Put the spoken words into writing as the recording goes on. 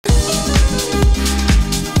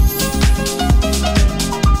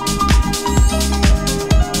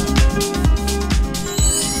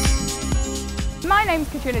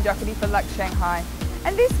Katrina Doherty for Luxe Shanghai,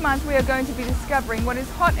 and this month we are going to be discovering what is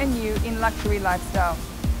hot and new in luxury lifestyle,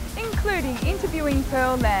 including interviewing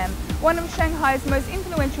Pearl Lam, one of Shanghai's most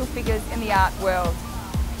influential figures in the art world,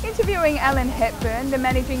 interviewing Alan Hepburn, the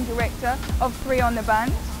managing director of 3 on the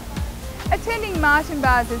Bund, attending Martin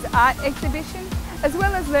Bars's art exhibition, as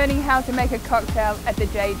well as learning how to make a cocktail at the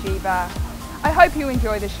JG Bar. I hope you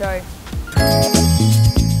enjoy the show.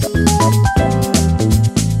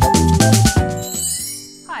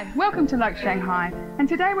 Hi, welcome to Luxe Shanghai, and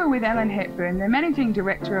today we're with Alan Hepburn, the Managing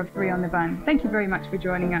Director of 3 on the Bund. Thank you very much for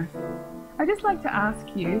joining us. I'd just like to ask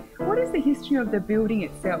you, what is the history of the building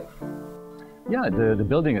itself? Yeah, the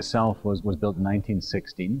building itself was built in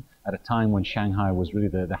 1916 at a time when Shanghai was really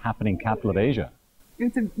the happening capital of Asia.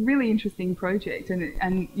 It's a really interesting project,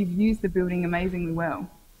 and you've used the building amazingly well.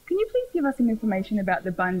 Can you please give us some information about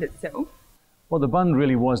the Bund itself? Well, the Bund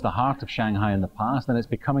really was the heart of Shanghai in the past, and it's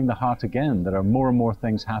becoming the heart again. There are more and more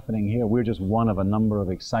things happening here. We're just one of a number of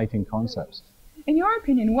exciting concepts. In your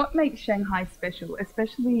opinion, what makes Shanghai special,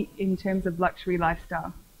 especially in terms of luxury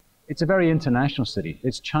lifestyle? It's a very international city.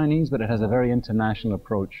 It's Chinese, but it has a very international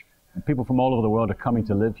approach. And people from all over the world are coming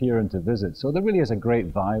to live here and to visit. So there really is a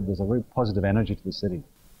great vibe. There's a very positive energy to the city.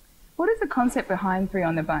 What is the concept behind 3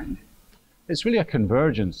 on the Bund? It's really a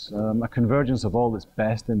convergence of all that's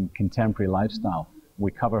best in contemporary lifestyle.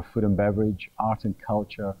 We cover food and beverage, art and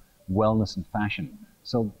culture, wellness and fashion.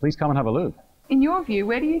 So please come and have a look. In your view,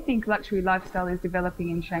 where do you think luxury lifestyle is developing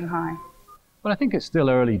in Shanghai? Well, I think it's still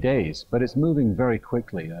early days, but it's moving very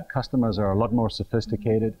quickly. Customers are a lot more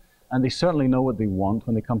sophisticated, and they certainly know what they want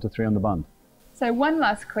when they come to 3 on the Bund. So one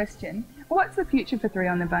last question. What's the future for 3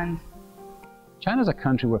 on the Bund? China's a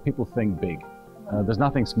country where people think big. There's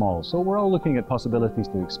nothing small, so we're all looking at possibilities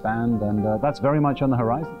to expand, and that's very much on the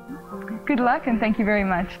horizon. Good luck, and thank you very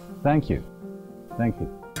much. Thank you. Thank you.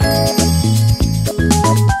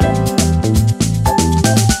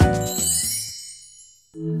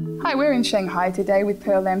 Hi, we're in Shanghai today with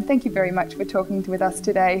Pearl Lam. Thank you very much for talking with us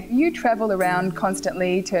today. You travel around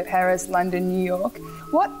constantly to Paris, London, New York.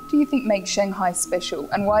 What do you think makes Shanghai special,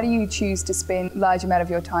 and why do you choose to spend a large amount of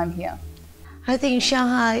your time here? I think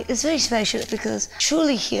Shanghai is very special because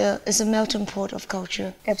truly here is a melting pot of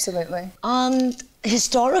culture. Absolutely.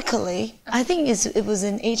 Historically, I think it was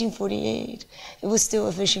in 1848. It was still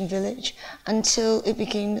a fishing village until it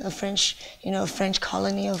became a French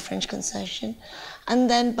colony or French concession. And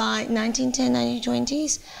then by 1910,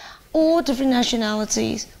 1920s, all different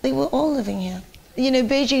nationalities, they were all living here. You know,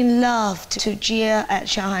 Beijing loved to jeer at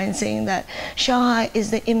Shanghai and saying that Shanghai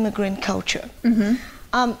is the immigrant culture.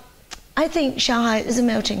 Mm-hmm. I think Shanghai is a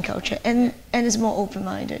melting culture and is more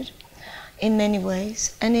open-minded in many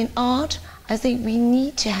ways. And in art, I think we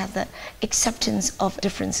need to have that acceptance of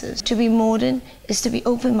differences. To be modern is to be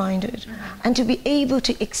open-minded and to be able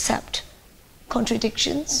to accept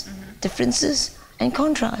contradictions, differences, and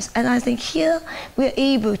contrast. And I think here we're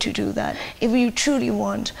able to do that. If we truly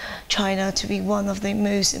want China to be one of the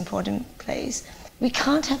most important places, we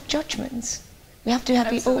can't have judgments. We have to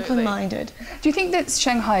be open-minded. Do you think that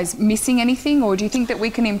Shanghai is missing anything, or do you think that we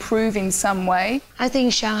can improve in some way? I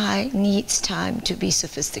think Shanghai needs time to be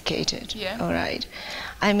sophisticated. Yeah. All right.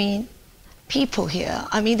 I mean, people here,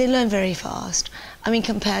 they learn very fast.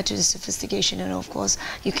 Compared to the sophistication, and of course,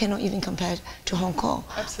 you cannot even compare to Hong Kong.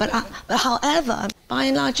 Absolutely. But however, by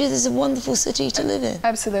and large, it is a wonderful city to live in.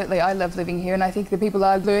 Absolutely. I love living here, and I think the people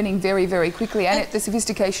are learning very, very quickly, and the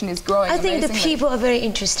sophistication is growing amazingly. I think the people are very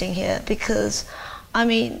interesting here because,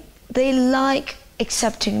 they like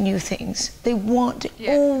accepting new things. They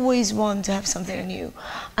always want to have something new.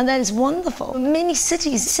 And that is wonderful. Many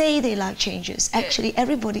cities say they like changes. Actually,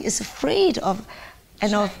 everybody is afraid of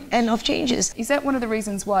changes. Is that one of the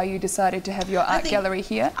reasons why you decided to have your art gallery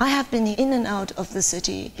here? I have been in and out of the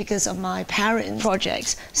city because of my parents'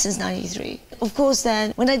 projects since '93. Of course,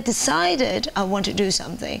 then when I decided I want to do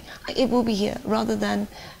something, it will be here rather than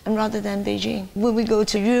Beijing. When we go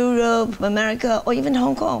to Europe, America, or even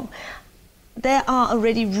Hong Kong, there are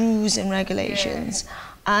already rules and regulations. Yeah.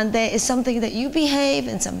 And there is something that you behave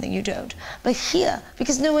and something you don't. But here,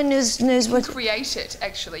 because no one knows what... You create it,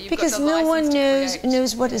 actually. Because no one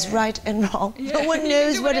knows what is right and wrong. Yeah. No one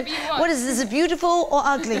knows what is this beautiful or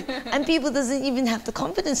ugly. And people doesn't even have the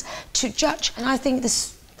confidence to judge. And I think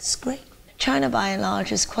this is great. China, by and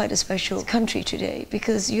large, is quite a special country today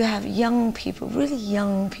because you have young people, really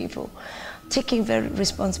young people, taking very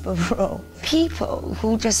responsible role. People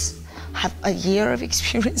who just have a year of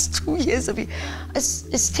experience, 2 years of it.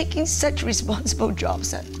 It's taking such responsible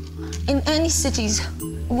jobs that in any cities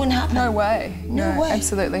wouldn't happen. No way. No way.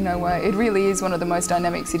 Absolutely no way. It really is one of the most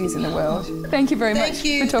dynamic cities in the world. Thank you very much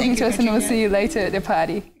for talking to us, and we'll see you later at the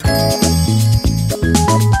party.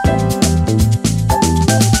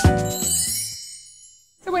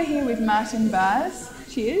 So we're here with Martin Bars.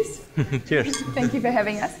 Cheers. Cheers. Thank you for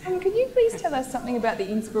having us. And could you please tell us something about the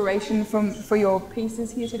inspiration for your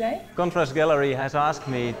pieces here today? Contrast Gallery has asked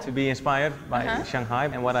me to be inspired by Shanghai,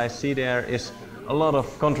 and what I see there is a lot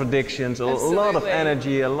of contradictions, a lot of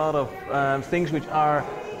energy, a lot of things which are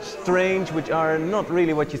strange, which are not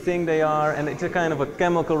really what you think they are, and it's a kind of a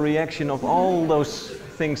chemical reaction of all those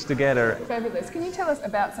things together. Fabulous. Can you tell us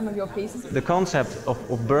about some of your pieces? The concept of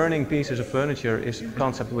burning pieces of furniture is a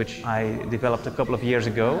concept which I developed a couple of years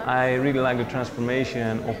ago. I really like the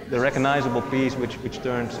transformation of the recognizable piece which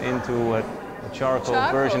turns into a charcoal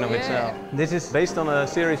version of itself. This is based on a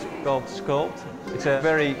series called Sculpt. It's a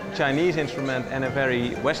very Chinese instrument and a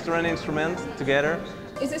very Western instrument together.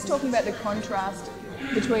 Is this talking about the contrast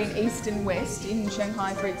between East and West in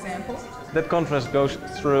Shanghai, for example? That contrast goes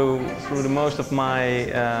through the most of my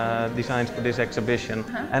designs for this exhibition.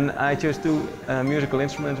 And I chose two musical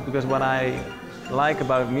instruments because what I like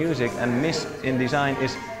about music and miss in design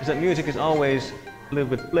is that music is always a little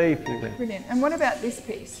bit playful. Brilliant. And what about this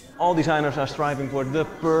piece? All designers are striving for the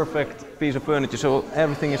perfect piece of furniture, so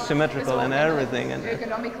everything is symmetrical and everything. And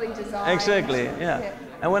ergonomically designed. Exactly, yeah.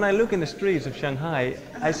 And when I look in the streets of Shanghai,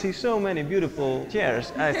 I see so many beautiful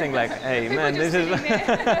chairs. I think like, hey man, this is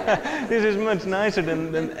this is much nicer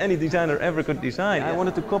than any designer ever could design. I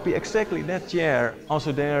wanted to copy exactly that chair.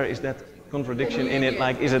 Also there is that contradiction in it,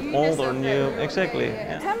 like is it old or new? Exactly.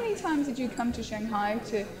 Yeah. How many times did you come to Shanghai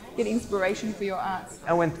to get inspiration for your arts?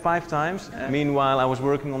 I went 5 times. Meanwhile, I was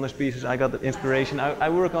working on these pieces. I got the inspiration. I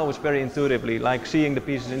work always very intuitively, like seeing the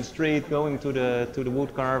pieces in the street, going to the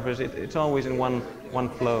wood carvers. It's always in one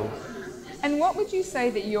flow. And what would you say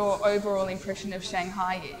that your overall impression of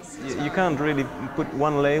Shanghai is? You can't really put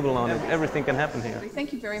one label on it. Everything can happen here.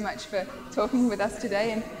 Thank you very much for talking with us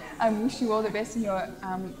today, and I wish you all the best in your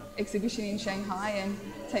exhibition in Shanghai, and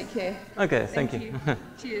take care. Okay, thank you.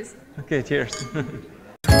 Cheers. Okay, cheers.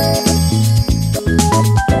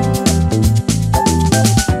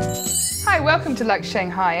 Hi, welcome to Luxe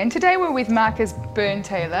Shanghai, and today we're with Marcus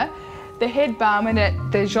Byrne-Taylor, the head barman at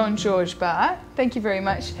the Jean-Georges Bar. Thank you very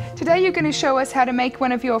much. Today you're going to show us how to make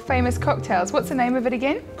one of your famous cocktails. What's the name of it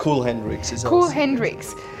again? Cool Hendrix. Cool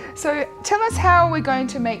Hendrix. So tell us how we're going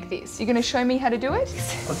to make this. You're going to show me how to do it?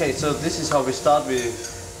 Okay, so this is how we start. We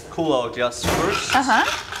cool our glass first.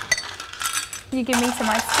 Can you give me some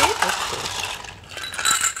ice cubes?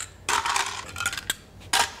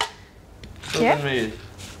 So then we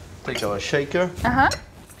take our shaker.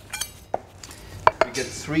 We get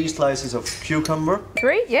 3 slices of cucumber.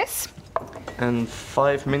 3, yes. And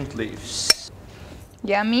 5 mint leaves.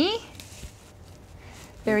 Yummy.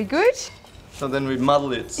 Very good. So then we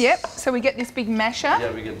muddle it. Yep, so we get this big masher.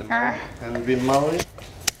 Yeah, we get the muddle. And we muddle it.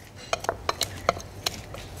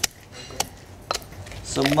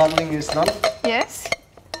 So muddling is done. Yes.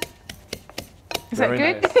 Is Very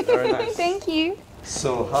that good? nice, very nice. Thank you.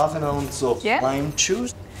 So half an ounce of lime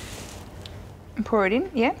juice. And pour it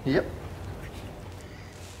in, yeah. Yep.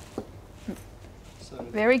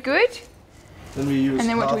 Very good. Then we use what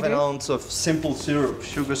do half an ounce of simple syrup,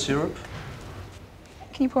 sugar syrup.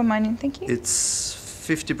 Can you pour mine in? Thank you. It's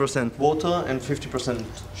 50% water and 50%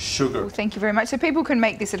 sugar. Well, thank you very much. So people can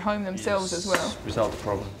make this at home themselves as well. Without a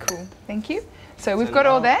problem. Cool, thank you. So we've got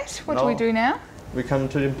all that. What do we do now? We come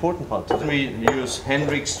to the important part. We use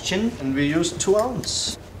Hendrix gin and we use 2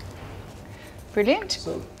 ounces. Brilliant.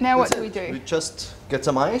 So now what do we do? We just get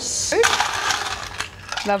some ice. Ooh.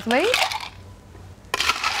 Lovely.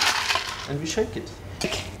 And we shake it.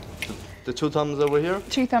 The 2 thumbs over here.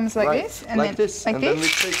 2 thumbs like this, and like then this, like and this. then we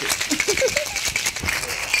shake it.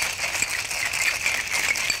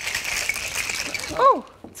 Oh,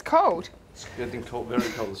 it's cold. It's getting cold, very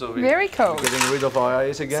cold. So Very cold. We're getting rid of our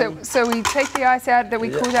ice again. So we take the ice out that we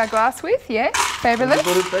cooled our glass with, yes? Fabulous. And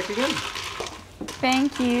we put it back again.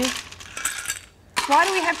 Thank you. Why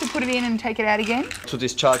do we have to put it in and take it out again? To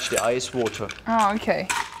discharge the ice water. Oh, okay.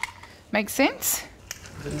 Makes sense.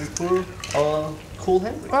 Then we pour our Cool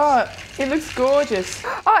Hendrix. Oh, it looks gorgeous.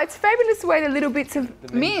 Oh, it's fabulous the way the little bits of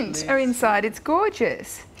mint are inside. It's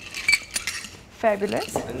gorgeous.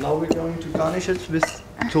 Fabulous. And now we're going to garnish it with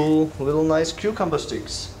 2 little nice cucumber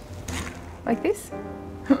sticks. Like this?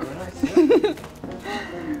 Very nice, yeah.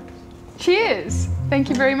 Cheers. Thank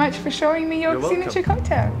you very much for showing me your You're welcome. signature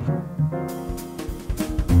cocktail.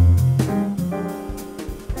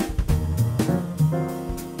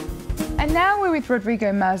 And And now we're with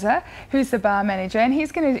Rodrigo Maza, who's the bar manager, and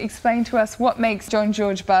he's going to explain to us what makes John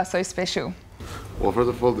George Bar so special. Well, first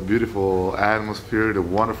of all, the beautiful atmosphere, the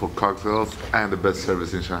wonderful cocktails, and the best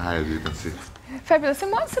service in Shanghai, as you can see. Fabulous.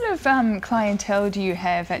 And what sort of clientele do you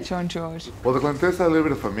have at John George? Well, the clientele is a little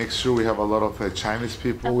bit of a mixture. We have a lot of Chinese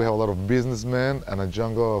people, we have a lot of businessmen, and a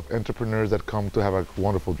jungle of entrepreneurs that come to have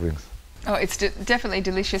wonderful drinks. Oh, it's definitely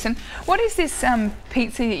delicious. And what is this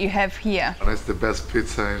pizza that you have here? And it's the best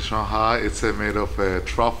pizza in Shanghai. It's made of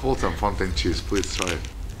truffles and fontaine cheese. Please try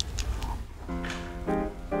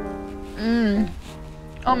it.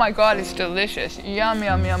 Oh my God, it's delicious. Yum,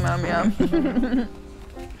 yum, yum, yum, yum.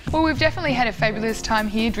 Well, we've definitely had a fabulous time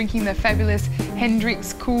here drinking the fabulous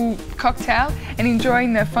Hendrix Cool cocktail and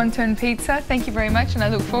enjoying the fontaine pizza. Thank you very much, and I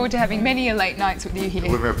look forward to having many a late nights with you here.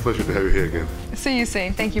 It would be a pleasure to have you here again. See you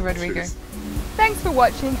soon. Thank you, Rodrigo. Cheers. Thanks for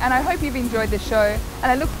watching, and I hope you've enjoyed the show,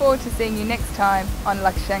 and I look forward to seeing you next time on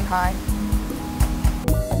Luxe Shanghai.